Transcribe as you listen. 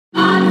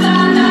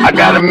I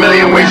got a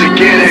million ways to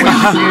get it.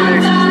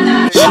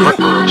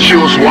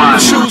 Choose one.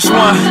 Choose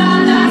one.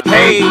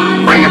 Hey,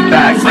 bring it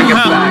back, bring it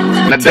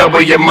back. Now double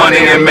your money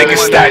and make it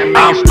stack. I'm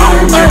on to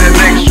the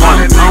next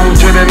one. On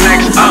to the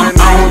next. I'm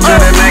on to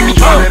the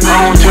next one.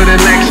 On to the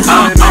next.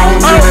 I'm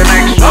on to the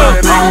next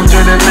one. On to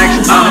the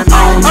next. I'm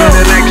on to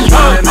the next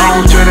one.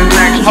 On to the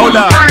next. Hold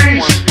up.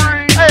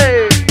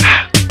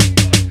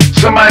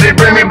 Somebody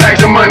bring me back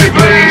some money,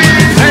 please.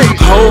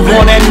 Hove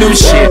on that new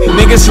shit.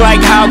 Niggas like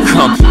how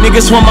come?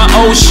 Niggas want my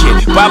old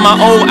shit. Buy my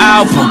old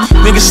album.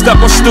 Niggas stuck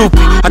on stupid.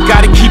 I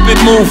gotta keep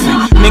it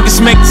moving.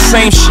 Niggas make the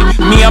same shit.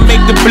 Me, I make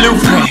the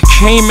blueprint.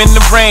 Came in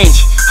the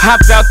range.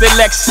 Hopped out the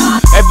Lexus.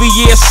 Every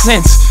year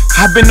since,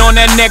 I've been on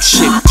that next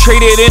shit.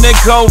 Traded in a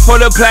gold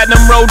for the platinum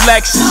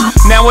Rolexes.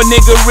 Now a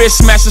nigga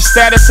wrist match the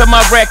status of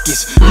my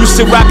records. Used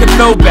to rock a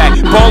throwback,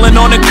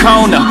 ballin' on the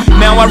corner.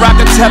 Now I rock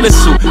a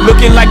telesuit,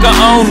 looking like a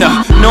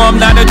owner. No,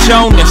 I'm not a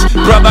Jonas,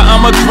 brother,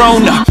 I'm a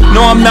grown-up.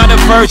 No, I'm not a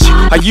virgin,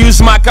 I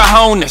use my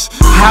cojones.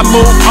 I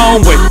move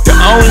onward, the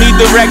only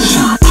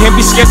direction. Can't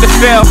be scared to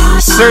fail,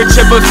 search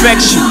of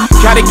perfection.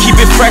 Gotta keep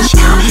it fresh,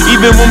 girl,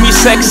 even when we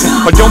sexin'.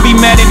 Or don't be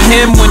mad at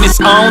him when it's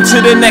on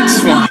to the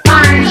next one.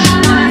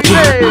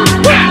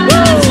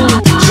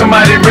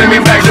 Somebody bring me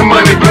back some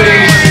money,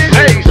 please.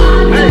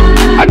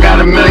 I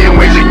got a million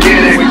ways to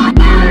get it.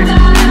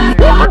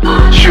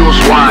 Choose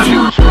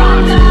one.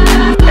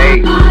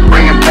 Hey,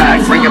 bring it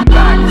back, bring it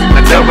back.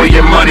 Now double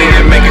your money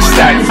and make it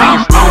stack.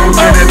 I'm on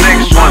to the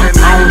next one.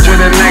 On to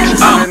the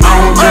next. I'm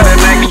on to the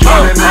next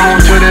one. On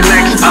to the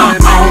next. I'm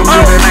on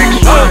to the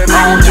next one.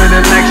 On to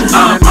the next.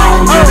 I'm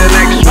on to the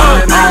next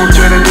one. On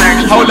to the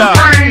next. Hold up.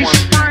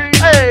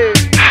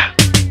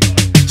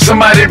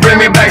 Somebody bring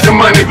me back some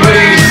money,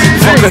 please.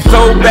 Fuck a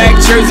throwback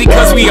jersey,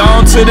 cause we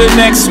on to the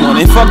next one.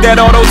 And fuck that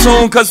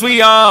auto-tune, cause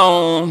we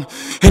on.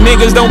 And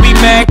niggas don't be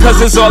mad,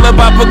 cause it's all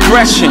about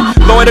progression.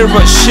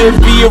 Loiterers should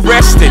be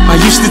arrested. I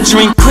used to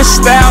drink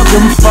Cristal,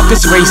 them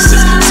fuckers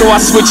racist. So I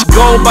switched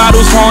gold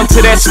bottles on to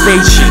that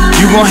spaceship.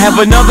 You gon' have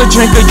another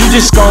drink or you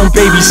just gon'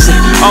 babysit.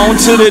 On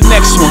to the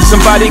next one,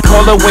 somebody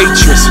call a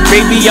waitress.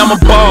 Baby, I'm a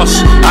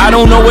boss, I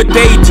don't know what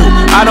they do.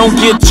 I don't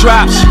get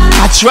drops,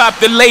 I drop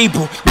the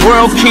label.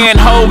 World can't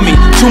hold me,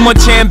 too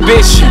much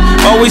ambition.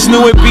 Always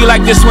knew it'd be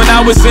like this when I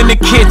was in the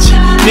kitchen.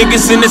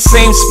 Niggas in the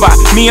same spot,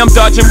 me I'm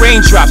dodging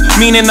raindrops.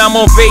 Meaning I'm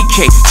on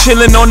vacay,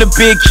 chillin' on the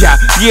big yacht.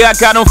 Yeah, I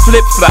got on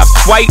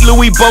flip-flops, white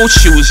Louis boat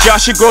shoes. Y'all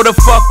should grow the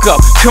fuck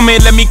up, come here,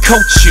 let me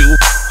coach you.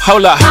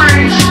 Hold up.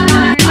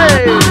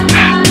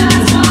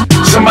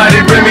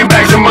 Somebody bring me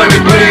back some money,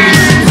 please.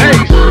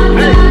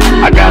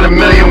 I got a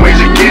million ways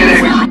to get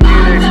it.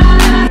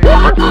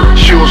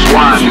 Choose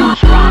one.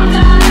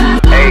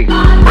 Hey,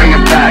 bring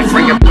it back,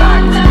 bring it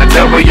back. Now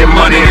double your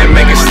money and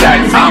make it stack.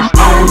 I'm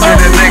on to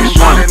the next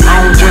one.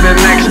 On to the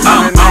next.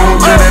 I'm on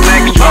to the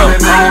next one.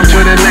 On to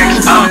the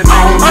next. I'm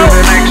on to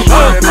the next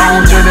one. On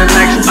to the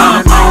next.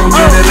 I'm on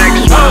to the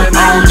next one.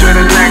 On to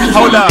the next.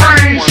 Hold up.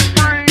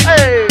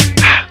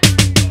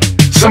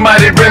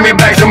 Somebody bring me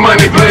back some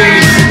money,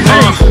 please.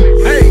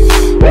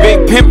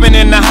 Big pimpin'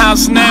 in the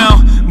house now.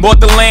 Bought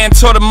the land,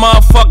 tore the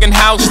motherfucking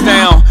house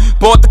down.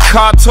 Bought the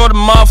car, tore the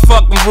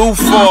motherfucking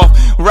roof off.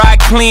 Ride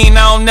clean,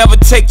 I don't never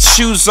take the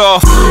shoes off.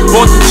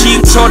 Bought the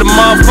Jeep, tore the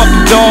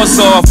motherfucking doors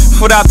off.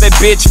 Put out that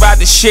bitch, ride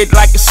the shit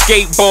like a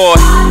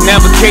skateboard.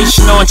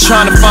 Navigation on,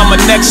 trying to find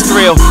my next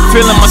thrill.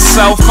 Feeling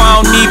myself,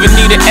 I don't even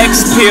need an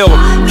X pill.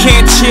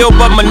 Can't chill,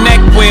 but my neck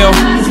will.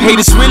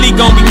 Haters really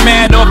gon' be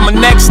mad off my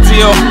next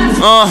deal.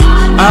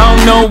 I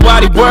don't know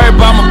why they worry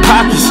about my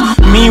pockets.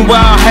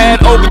 Meanwhile, I had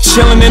over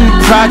chillin' in the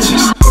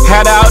projects.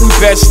 Had out in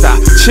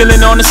Bed-Stuy,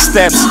 chillin' on the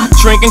steps,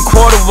 drinking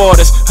quarter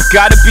waters. I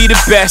gotta be the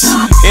best.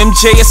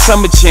 MJ at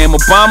Summer Jam,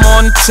 Obama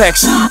on the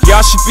text. Y'all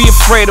should be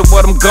afraid of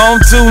what I'm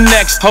gon' do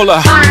next. Hold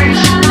up.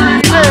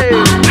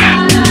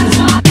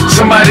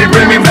 Somebody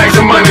bring me back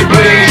some money,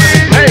 please.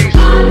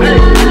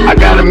 I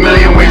got a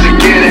million ways to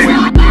get it.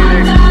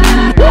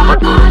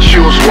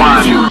 Choose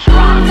one.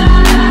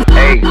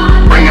 Hey,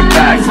 bring it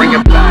back, bring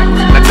it back.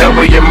 Now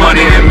double your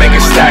money and make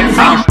it stack.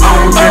 I'm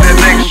on to the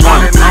next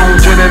one. On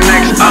to the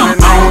next. I'm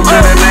on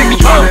to the next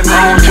one.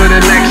 On to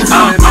the next.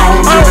 I'm on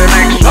to the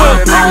next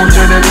one. On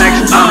to the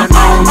next. I'm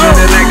on to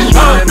the next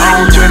one.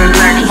 On to the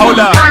next. Hold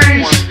up.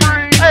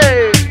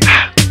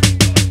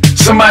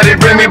 Somebody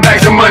bring me back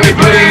some money,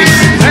 please.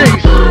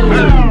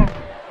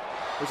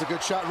 There's a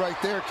good shot right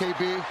there,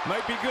 KB.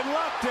 Might be good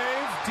luck,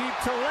 Dave. Deep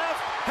to left.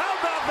 How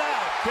about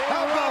that? Dave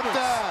How about Roberts.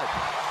 that?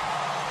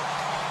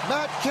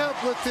 Matt Kemp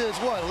with his,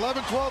 what,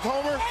 11, 12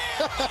 homer?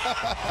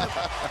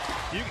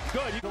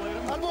 Good. You can lead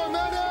him. I'm going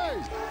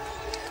mayonnaise.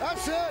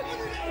 That's it.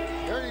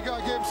 There you go.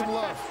 I gave him some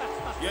love.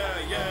 Yeah.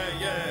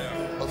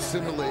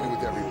 Assimilated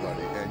with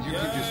everybody, and you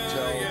can just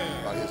tell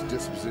by his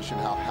disposition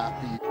how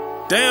happy.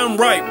 Damn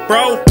right,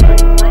 bro.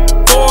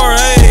 4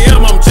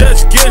 a.m. I'm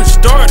just getting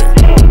started.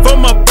 For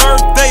my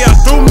birthday, I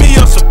threw me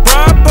a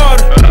surprise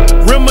party.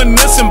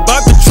 Reminiscing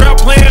about the trap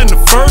playing the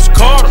first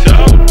quarter.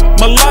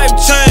 My life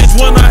changed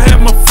when I had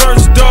my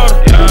first daughter.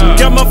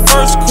 Got my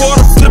first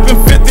quarter flipping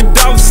 $50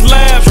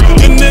 slabs.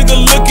 Your nigga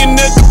looking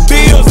at the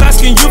bills,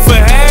 asking you for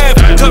half.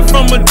 Cut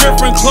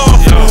different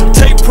cloth.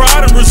 Take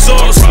pride in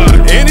results.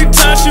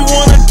 Anytime she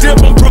wanna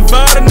dip, I'm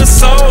providing the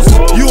sauce.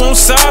 You on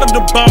side of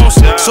the boss,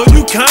 so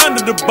you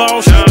kinda the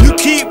boss. You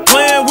keep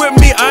playing with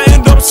me, I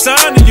end up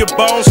signing your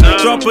boss.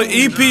 Drop a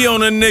EP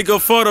on a nigga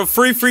for the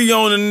free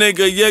on a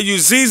nigga. Yeah, you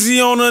ZZ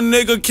on a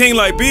nigga, king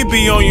like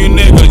BB on you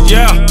nigga.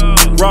 Yeah,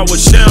 rock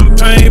with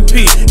Champagne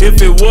P.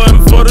 If it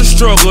wasn't for the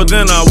struggle,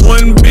 then I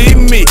wouldn't be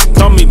me.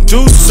 Call me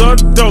Deuce or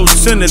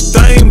Dose,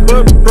 anything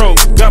but broke.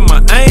 Got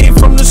my aim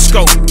from the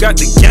scope, got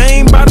the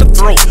game by the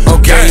throat.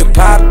 Okay, you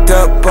popped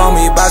up on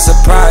me by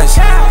surprise.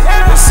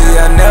 And see,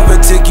 I never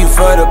took you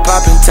for the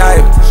poppin'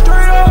 type.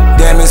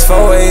 Damn, it's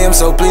 4 AM,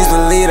 so please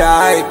believe the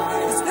hype.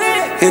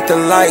 Hit the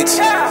lights,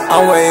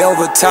 I'm way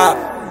over top.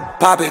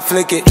 Pop it,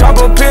 flick it, drop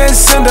a pin,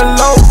 send a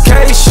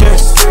location.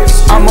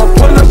 I'ma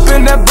pull up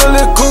in that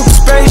bullet coupe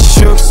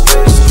spaceship.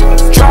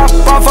 Drop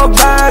off a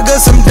bag of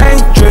some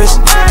dangerous.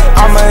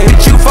 I'ma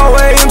hit you 4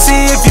 AM,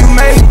 see if you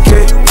make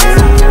it.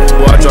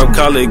 I drop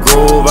College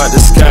Grove out the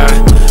sky.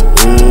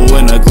 Ooh,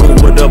 in a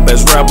group with the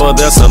best rapper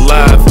that's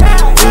alive.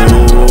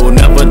 Ooh,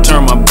 never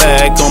turn my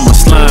back on my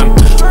slime.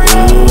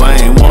 Ooh, I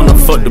ain't wanna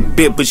fuck the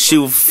bitch, but she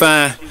was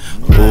fine.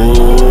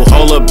 Ooh,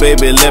 hold up,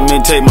 baby, let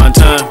me take my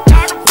time.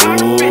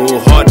 Ooh,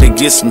 hard to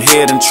get some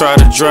head and try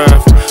to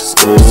drive.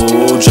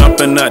 Ooh,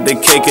 jumping out the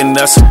cake and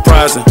that's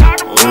surprising.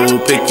 Ooh,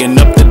 picking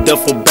up the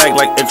duffel bag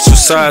like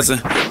exercising.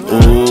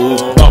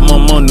 Ooh, bought my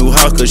mom new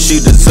house cause she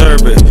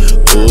deserve it.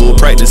 Ooh,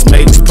 practice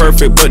makes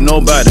perfect, but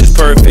nobody's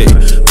perfect.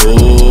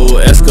 Ooh,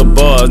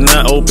 Escobar's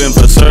not open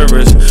for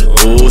service.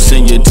 Ooh,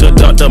 send you to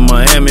Dr.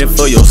 Miami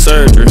for your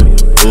surgery.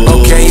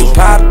 Ooh. Okay, you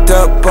popped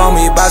up on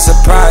me by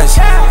surprise.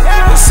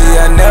 And see,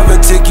 I never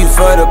took you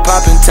for the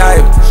poppin'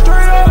 type.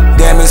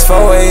 Damn, it's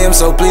 4 AM,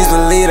 so please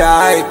believe the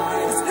hype.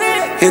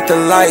 Hit the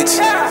lights,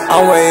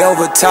 I'm way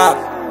over top.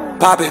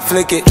 Pop it,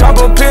 flick it, drop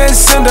a pin,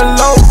 send a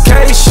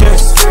location.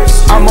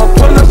 I'ma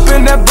pull up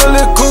in that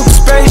bullet coupe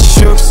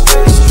spaceship.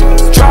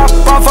 Drop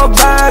off a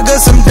bag of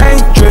some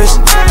dangerous.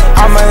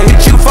 I'ma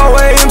hit you 4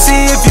 AM,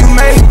 see if you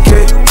make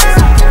it.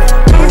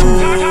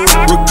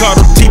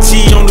 Ricardo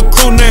TT on the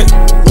crew neck.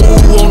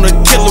 Ooh, on the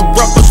killer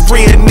rapper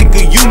spraying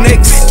nigga, you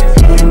next.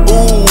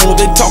 Ooh,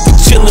 they talking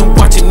chillin',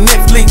 watching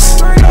Netflix.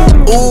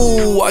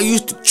 Ooh, I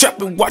used to trap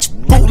and watch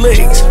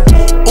bootlegs.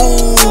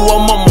 Ooh,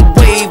 I'm on my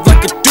wave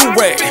like a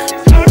do-rag.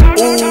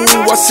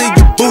 Ooh, I see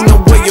you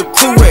boonin' where your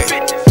crew at.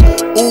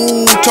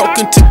 Ooh,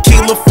 talking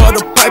tequila for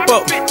the pipe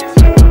up.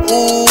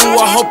 Ooh,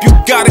 I hope you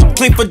got it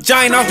clean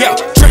vagina. Yeah,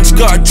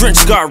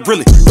 trench guard,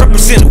 really.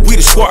 Representing we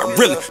the squad,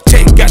 really.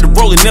 Tech got the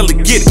rollin', Nelly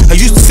get it. I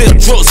used to sell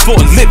drugs for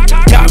a living.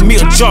 Got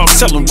me a job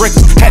selling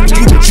records. Had to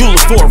use a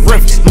jeweler for a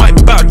reference. Might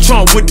buy a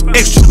charm with the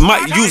extra.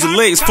 Might use the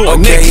legs for a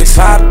necklace.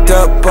 Okay, you popped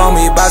up on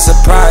me by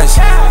surprise.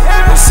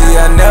 And see,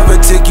 I never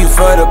took you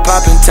for the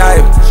poppin'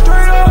 type.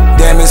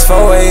 Damn, it's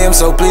 4 AM,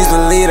 so please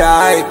believe the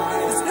hype.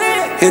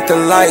 Hit the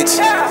lights,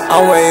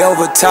 I'm way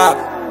over top.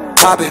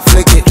 Pop it,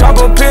 flick it, drop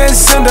a pin,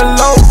 send a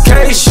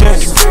location.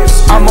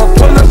 I'ma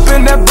pull up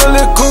in that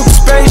bullet coupe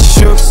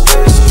spaceship.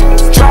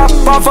 Drop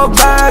off a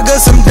bag of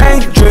some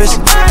dangerous.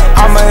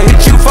 I'ma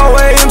hit you 4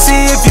 AM,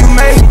 see if you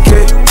make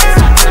it.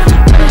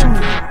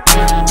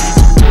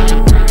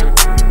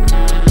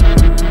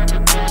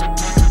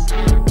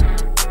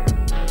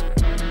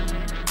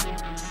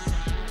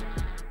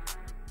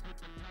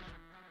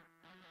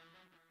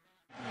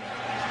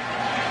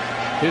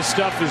 His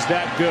stuff is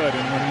that good,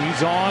 and when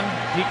he's on,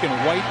 he can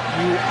wipe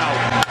you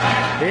out.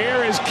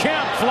 Here is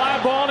Kemp, fly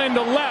ball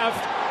into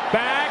left,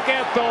 back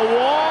at the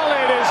wall,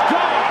 it is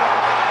gone.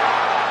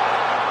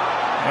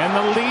 And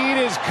the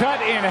lead is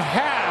cut in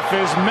half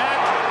as Matt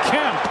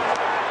Kemp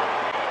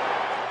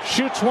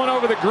shoots one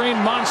over the green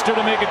monster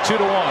to make it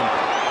 2-1.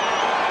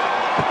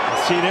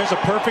 See, there's a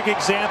perfect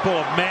example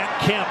of Matt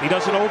Kemp. He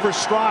doesn't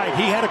overstride.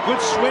 He had a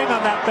good swing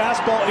on that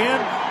fastball in.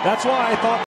 That's why I thought